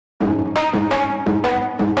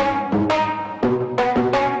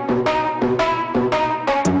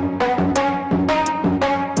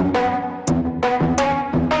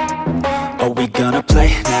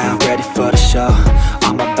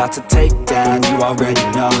on, you already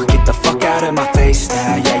know. Get the fuck out of my face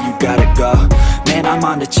now, yeah, you gotta go. Man, I'm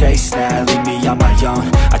on the chase now, leave me on my own.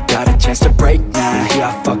 I got a chance to break now, here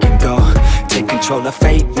I fucking go. Take control of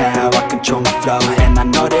fate now, I control my flow. And I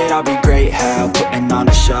know that I'll be great, how, putting on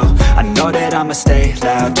a show. I know that I'ma stay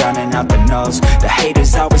loud, drowning out the noise. The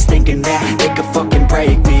haters always thinking that they could fucking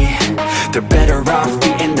break me. They're better off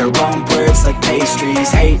eating their own words like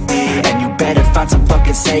pastries. Hate me, and you better find some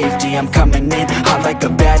fucking safety. I'm coming in hot like a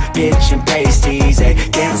bad bitch in pasties. They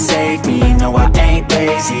can't save me, no I ain't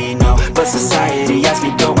lazy, no. But society has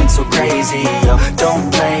me going so crazy, yo. Don't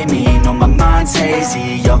blame me, no my mind's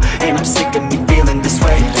hazy, yo. And I'm sick of me feeling this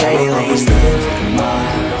way daily. I'll always live my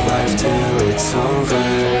life till it's over,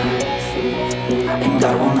 and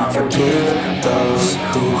I will not forgive those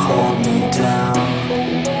who hold me down.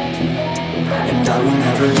 And I will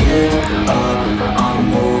never give up, I'm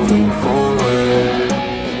moving forward.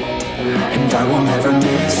 And I will never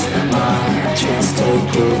miss my chance,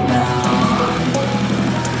 take it now.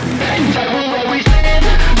 And I will always live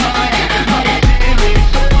my life till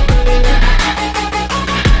it's over,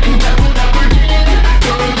 and I will not forgive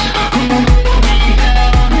those who hold me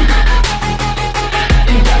down.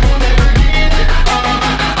 And I will never give up,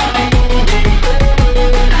 I'm moving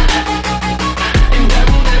forward. And I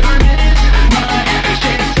will never miss my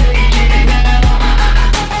chance, take it now.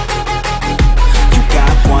 You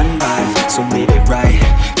got one life, so live it right.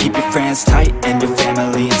 Keep your friends tight and your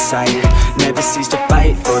family in sight. Never cease to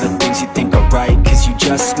fight for the things you think are right, cause you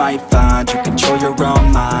just might find you control your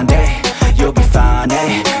own mind, eh? You'll be fine,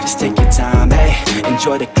 eh? Just take your time, eh?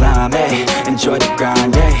 Enjoy the climb, eh? Enjoy the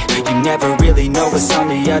grind, eh? You never really know what's on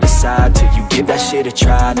the other side till you give that shit a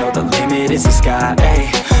try. Know the limit is the sky, eh?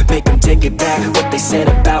 Make them take it back, what they said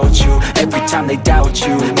about you. Every time they doubt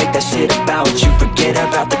you, make that shit about you. Forget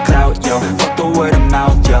about the clout, yo. Fuck the word of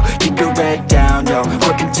mouth, yo. Keep your head down, yo.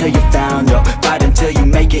 Work until you found, yo. Fight until you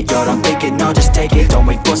make it, yo. Don't think it, no, just take it. Don't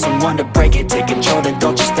wait for someone to break it. Take control, then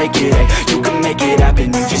don't just fake it, eh? You can make it happen,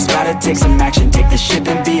 you just gotta take some action. Take the ship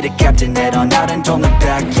and be the captain. Head on out and don't look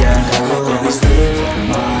back, yeah. I will always live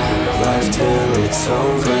my life till it's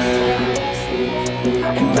over,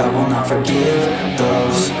 and I will not forgive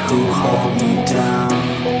those who hold me down.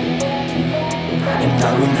 And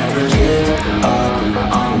I will never give up,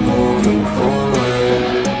 I'm moving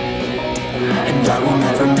forward. And I will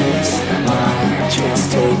never miss my chance,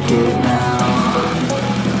 take it now.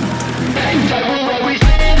 And I will always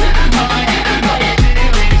live my life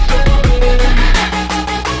till it's over,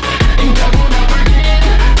 and I will not forgive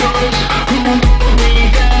those who hold me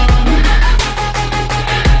down.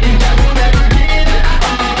 And I will never give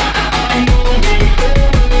up, I'm moving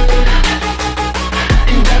forward.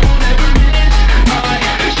 And I will never miss my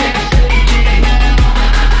chance, take it now.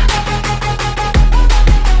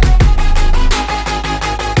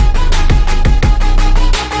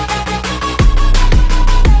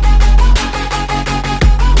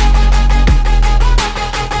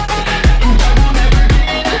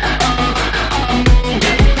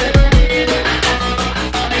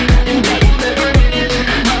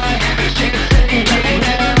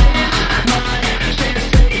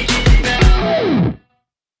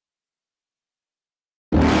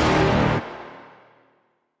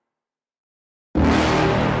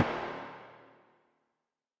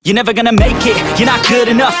 You're never gonna make it, you're not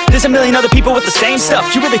good enough. There's a million other people with the same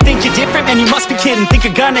stuff. You really think you're different? Man, you must be kidding. Think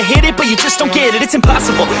you're gonna hit it, but you just don't get it. It's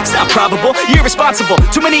impossible, it's not probable, you're irresponsible.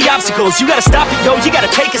 Too many obstacles, you gotta stop it, yo. You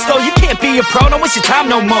gotta take it slow, you can't be a pro. Don't waste your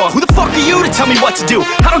time no more. Who the fuck are you to tell me what to do?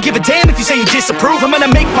 I don't give a damn if you say you disapprove. I'm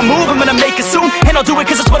gonna make my move, I'm gonna make it soon. And I'll do it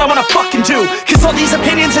cause it's what I wanna fucking do. Cause all these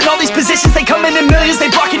opinions and all these positions, they come in millions,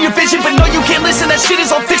 they blocking your vision. But no, you can't listen, that shit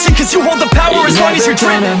is all fiction. Cause you hold the power as long as you're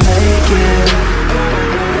dreaming.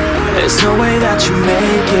 There's no way that you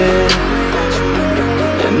make it,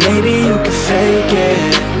 and maybe you can fake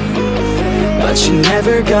it, but you're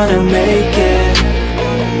never gonna make it.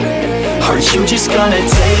 Are you just gonna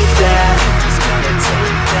take that?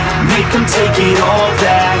 Make them take it all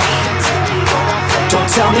back. Don't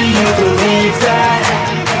tell me you believe that.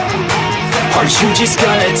 Are you just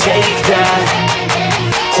gonna take that?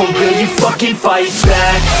 Or will you fucking fight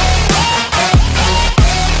back?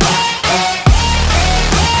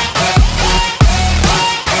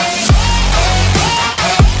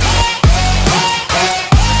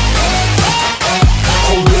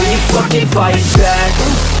 Fucking fight back.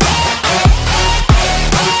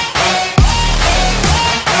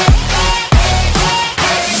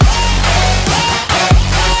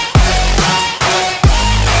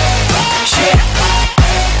 Yeah.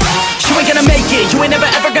 You ain't gonna make it, you ain't never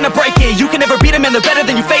ever gonna break it. You can never beat them and they're better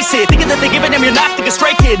than you face. face it, thinking that they give a damn, you're not thinking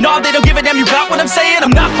straight, kid. No, they don't give a damn, you got what I'm saying?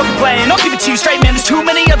 I'm not fucking playing, I'll give it to you straight, man. There's too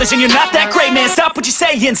many others and you're not that great, man. Stop what you're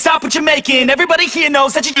saying, stop what you're making. Everybody here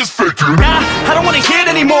knows that you just faking. Nah, I don't wanna hear it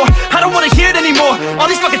anymore, I don't wanna hear it anymore. All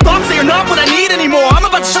these fucking thoughts, they are not what I need anymore. I'm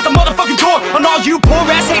about to shut the motherfucking door on all you poor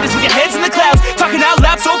ass haters with your heads in the clouds, talking out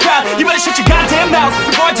loud so proud. You better shut your goddamn mouth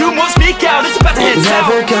before I do more speak out. It's about to head south.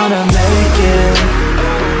 Never gonna make it.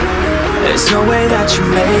 There's no way that you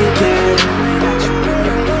make it.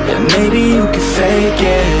 And maybe you can fake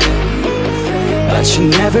it, but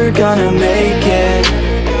you're never gonna make it.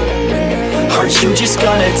 Aren't you just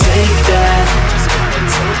gonna take that?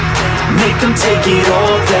 Make them take it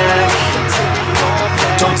all back.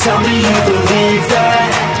 Don't tell me you believe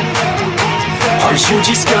that. Aren't you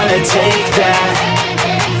just gonna take that?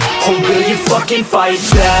 Or will you fucking fight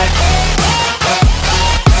back?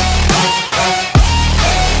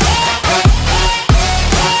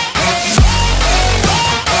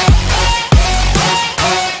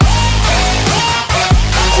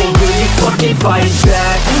 Fucking fight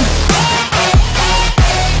back.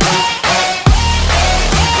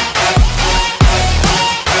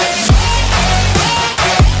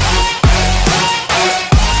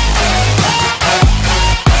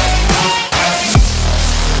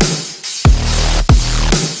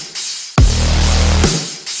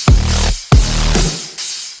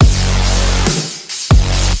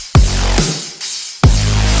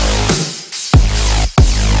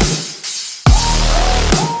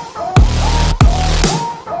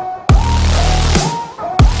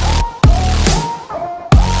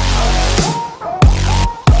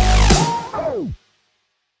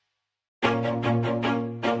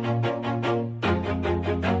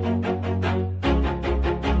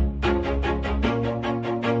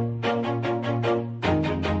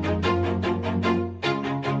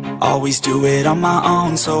 Always do it on my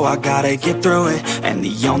own, so I gotta get through it. And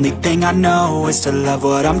the only thing I know is to love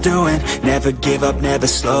what I'm doing. Never give up, never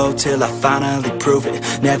slow, till I finally prove it.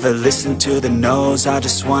 Never listen to the no's, I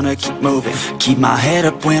just wanna keep moving. Keep my head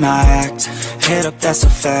up when I act, head up, that's a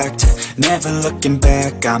fact. Never looking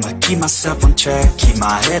back, I'ma keep myself on track. Keep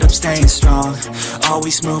my head up, staying strong,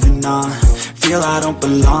 always moving on. Feel I don't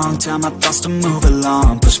belong, tell my thoughts to move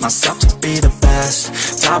along. Push myself to be the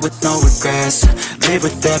best, die with no regrets. Live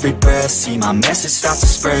with every breath, see my message start to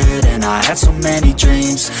spread. And I had so many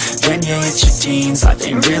dreams, then you hit your teens. Life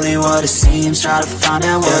ain't really what it seems, try to find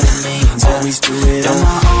out what it means. Always do it on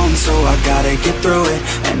my own, so I gotta get through it.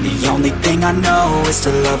 And the only thing I know is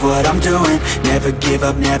to love what I'm doing. Never give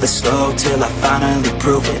up, never slow, till I finally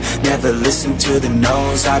prove it. Never listen to the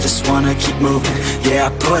no's, I just wanna keep moving. Yeah, I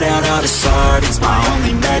put out all this art, it's my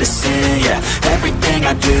only medicine. Yeah, everything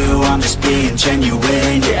I do, I'm just being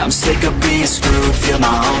genuine. Yeah, I'm sick of being screwed, feel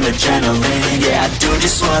my own adrenaline. Yeah, I do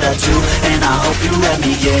just what I do, and I hope you let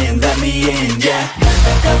me in, yeah.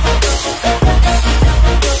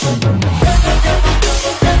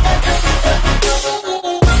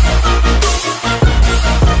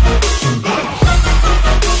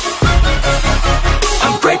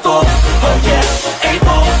 I'm grateful, oh yeah,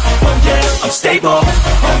 able, oh yeah, I'm stable,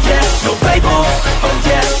 oh yeah, no label, oh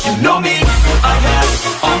yeah, you know me, I have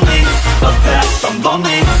only a path, I'm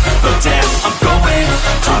lonely, but damn, I'm going to win.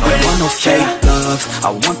 I don't want no fake love, I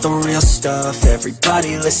want the real stuff.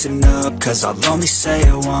 Everybody listen up, cause I'll only say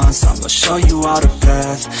it once. I'm gonna show you all the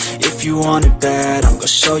path, if you want it bad. I'm gonna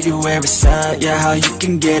show you where it's at, yeah, how you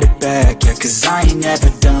can get it back. Yeah, cause I ain't never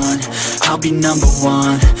done, I'll be number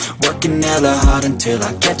one. Working hella hard until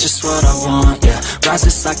I get just what I want. Yeah,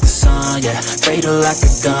 rises like the sun, yeah, fatal like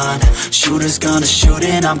a gun. Shooter's gonna shoot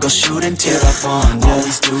and I'm gonna shoot until I won. Yeah.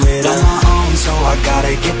 Always do it on my own, so I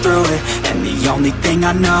gotta get through it. And the only thing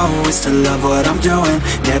I know is to love what I'm doing.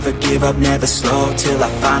 Never give up, never slow, till I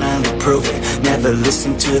finally prove it. Never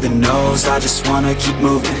listen to the no's, I just wanna keep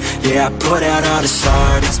moving. Yeah, I put out all this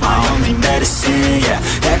art, it's my only medicine. Yeah,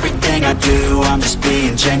 everything I do, I'm just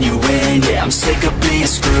being genuine. Yeah, I'm sick of being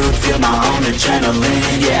screwed, feel my own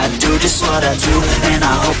adrenaline. Yeah, I do just what I do, and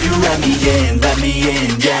I hope you let me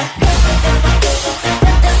in, yeah.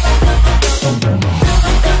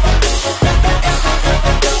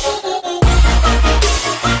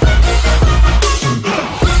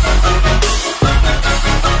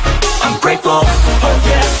 I'm grateful, oh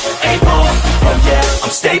yeah, able, oh yeah,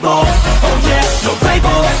 I'm stable, oh yeah, no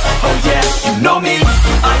label, oh yeah, you know me,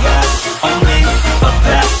 I have only a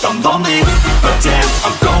path, I'm lonely, but damn,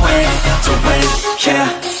 I'm going to win,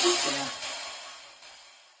 yeah.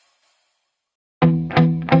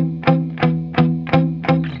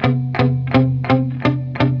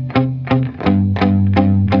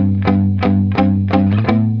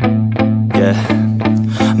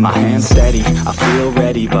 My hands steady, I feel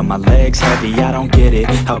ready, but heavy, I don't get it.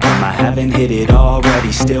 How come I haven't hit it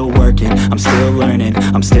already? Still working, I'm still learning,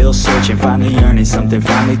 I'm still searching, finally earning something,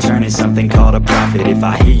 finally turning something called a profit. If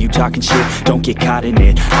I hear you talking shit, don't get caught in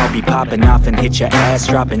it. I'll be popping off and hit your ass,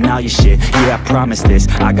 dropping all your shit. Yeah, I promise this,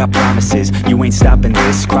 I got promises. You ain't stopping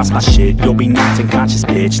this, cross my shit, you'll be knocked unconscious,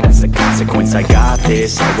 bitch. That's the consequence, I got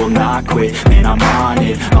this, I will not quit. Man, I'm on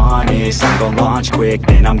it, honest, I'm gon' launch quick,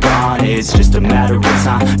 then I'm gone. It's just a matter of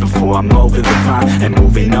time before I'm over the climb and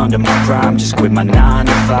moving under my prime. Just quit my 9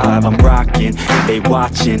 to 5, I'm rocking, and they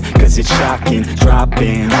watching, cause it's shocking.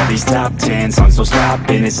 Dropping all these top 10 songs, no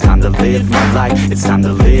stopping. It's time to live my life, it's time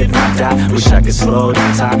to live, not die. Wish I could slow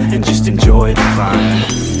down time and just enjoy the climb.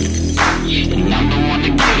 And I'm the one to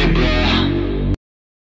get it, bro.